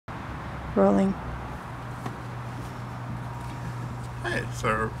Rolling. Hey,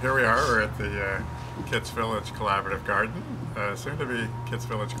 so here we are. We're at the Kits Village Collaborative Garden, soon to be Kits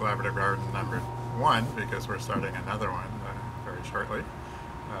Village Collaborative Garden #1, because we're starting another one very shortly,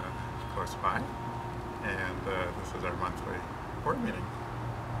 close by. And this is our monthly board meeting.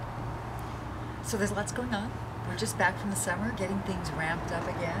 So there's lots going on. We're just back from the summer, getting things ramped up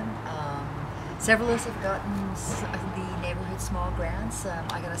again. Several of us have gotten the neighborhood small grants.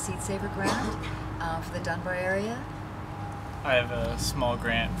 I got a Seed Saver grant for the Dunbar area. I have a small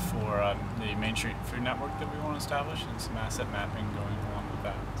grant for the Main Street Food Network that we want to establish, and some asset mapping going along with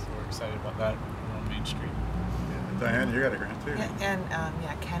that. So we're excited about that on Main Street. Yeah, Diane, you got a grant too. Yeah,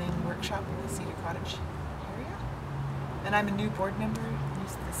 and canning workshop in the Cedar Cottage area. And I'm a new board member,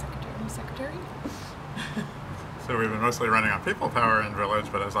 new secretary. So we've been mostly running on people power in Village,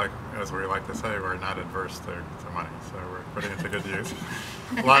 but as we like to say, we're not adverse to money, so we're putting it to good use.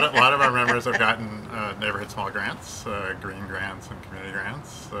 A lot of our members have gotten neighborhood small grants, green grants and community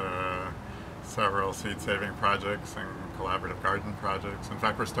grants, several seed saving projects and collaborative garden projects. In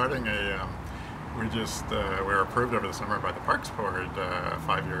fact, we're starting we were approved over the summer by the Parks Board, we're going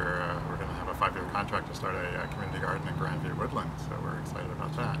to have a 5-year contract to start a community garden in Grandview Woodlands, so we're excited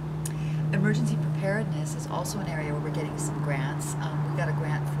about that. Emergency preparedness is also an area where we're getting some grants. We got a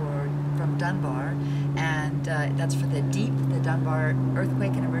grant from Dunbar, and that's for the Dunbar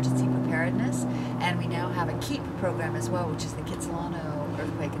Earthquake and Emergency Preparedness. And we now have a KEEP program as well, which is the Kitsilano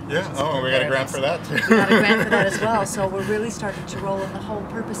Earthquake and Emergency Preparedness. We got a grant for that too. We got a grant for that as well. So we're really starting to roll, and the whole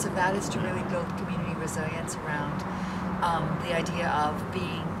purpose of that is to really build community resilience around the idea of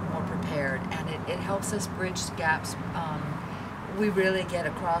being more prepared, and it helps us bridge gaps. We really get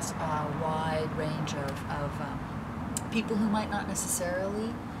across a wide range of people who might not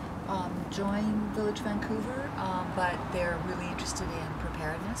necessarily join Village Vancouver, but they're really interested in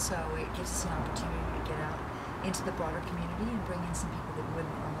preparedness, so it gives us an opportunity to get out into the broader community and bring in some people that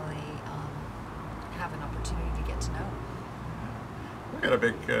wouldn't normally have an opportunity to get to know. We've got a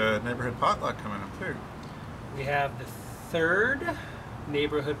big neighborhood potluck coming up too. We have the third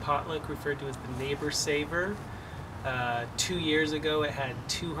neighborhood potluck, referred to as the Neighbor Saver. 2 years ago it had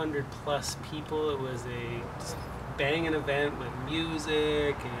 200 plus people. It was a banging event with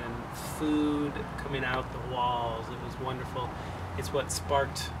music and food coming out the walls. It was wonderful. It's what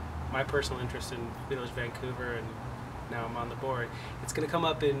sparked my personal interest in Village Vancouver, and now I'm on the board. It's going to come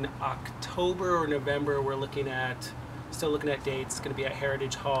up in October or November. We're still looking at dates. It's going to be at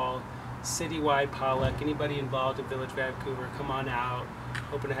Heritage Hall. Citywide potluck. Anybody involved in Village Vancouver, come on out.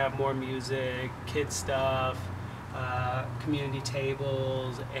 Hoping to have more music, kid stuff, community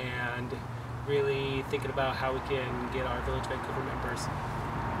tables, and really thinking about how we can get our Village Vancouver members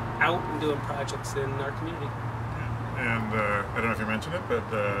out and doing projects in our community. And I don't know if you mentioned it, but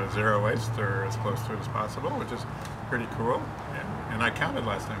zero waste, or as close to it as possible, which is pretty cool. And I counted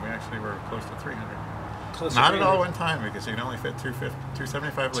last time, we actually were close to 300. Not at all one time, because you can only fit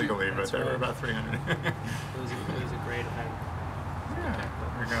 275 legally, but there were about 300. It was a great event.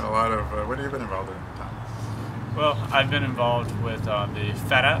 Yeah, we got a lot of, what have you been involved in, Tom? Well, I've been involved with the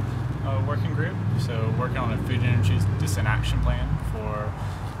FedUp working group, so working on a food energy distant action plan for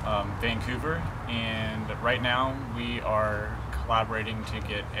Vancouver, and right now we are collaborating to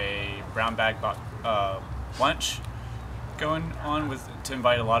get a brown bag lunch going on to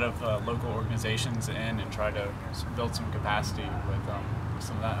invite a lot of local organizations in and try to build some capacity with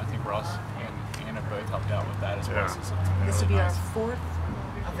some of that. I think Ross and Anna both helped out with that as well. So this will be our 4th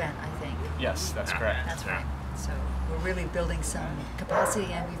event, I think. Yes, that's correct. That's right. So we're really building some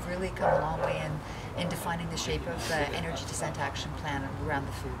capacity, and we've really come a long way in defining the shape of the energy descent action plan around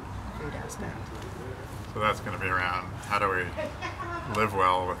the food aspect. So that's going to be around how do we live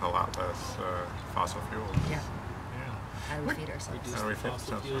well with a lot less fossil fuels. Yeah. How do we feed ourselves? How do we feed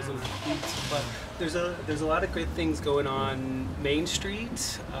fossil fuels in our foods? But there's a lot of great things going on Main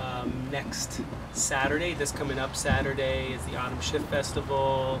Street. Next Saturday, this coming up Saturday, is the Autumn Shift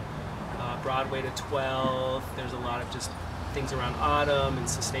Festival. Broadway to 12th. There's a lot of just things around autumn, and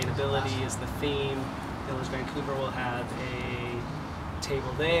sustainability is the theme. Village Vancouver will have a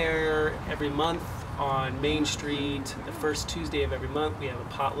table there every month on Main Street. The first Tuesday of every month we have a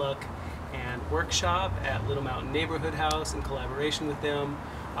potluck and workshop at Little Mountain Neighborhood House in collaboration with them.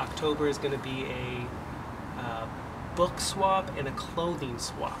 October is going to be a book swap and a clothing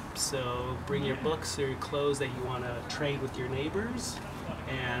swap. So bring your books or your clothes that you want to trade with your neighbors,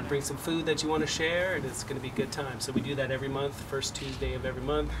 and bring some food that you want to share, and it's going to be a good time. So we do that every month, first Tuesday of every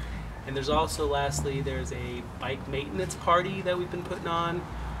month. And there's also, lastly, there's a bike maintenance party that we've been putting on.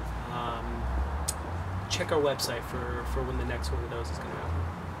 Check our website for when the next one of those is going to happen.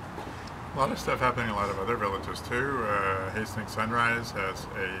 A lot of stuff happening in a lot of other villages too. Hastings Sunrise has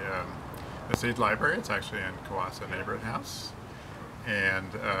a seed library. It's actually in Kawasa Neighborhood House. And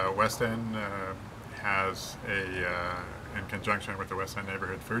West End has in conjunction with the West End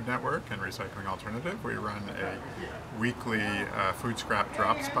Neighborhood Food Network and Recycling Alternative, we run a weekly food scrap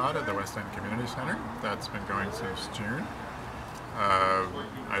drop spot at the West End Community Center. That's been going since June.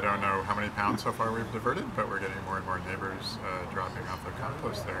 I don't know how many pounds so far we've diverted, but we're getting more and more neighbors dropping off their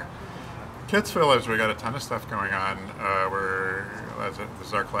compost there. Kids Village, we got a ton of stuff going on. This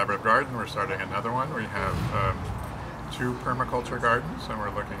is our collaborative garden. We're starting another one. We have 2 permaculture gardens, and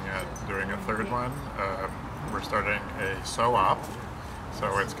we're looking at doing a 3rd one. We're starting a sew-op,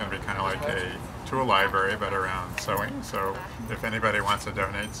 so it's going to be kind of like a tool library, but around sewing. So if anybody wants to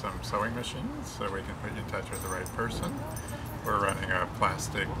donate some sewing machines, so we can put you in touch with the right person. We're running a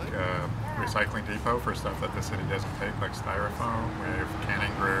plastic recycling depot for stuff that the city doesn't take, like styrofoam. We have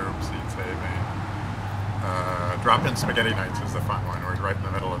canning group, seed saving. Drop-in spaghetti nights is the fun one. We're right in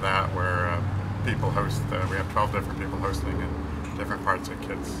the middle of that, where people host. We have 12 different people hosting in different parts of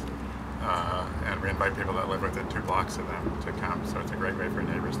Kids, and we invite people that live within 2 blocks of them to come. So it's a great way for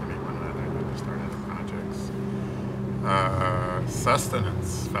neighbors to meet one another and to start other projects.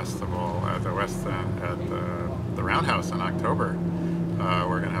 Sustenance Festival at the West End at the Roundhouse in October.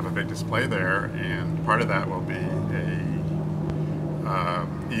 We're going to have a big display there, and part of that will be a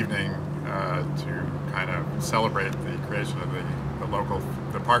evening to kind of celebrate the creation of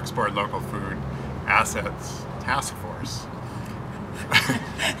the Parks Board Local Food Assets Task Force,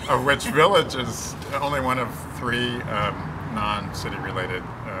 of which Village is only one of 3 non-city related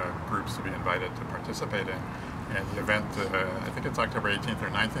groups to be invited to participate in. And the event, I think it's October 18th or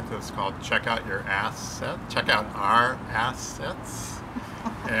 19th, it's called Check Out Our Assets.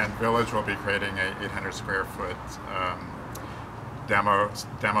 And Village will be creating a 800 square foot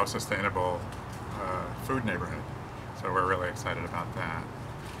demo sustainable food neighborhood. So we're really excited about that.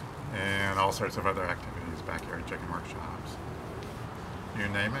 And all sorts of other activities, backyard chicken workshops. You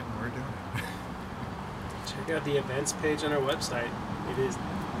name it, we're doing it. Check out the events page on our website. It is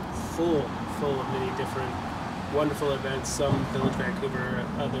full of many different wonderful events, some Village Vancouver,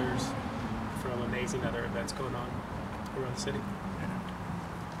 others from amazing other events going on around the city. Yeah.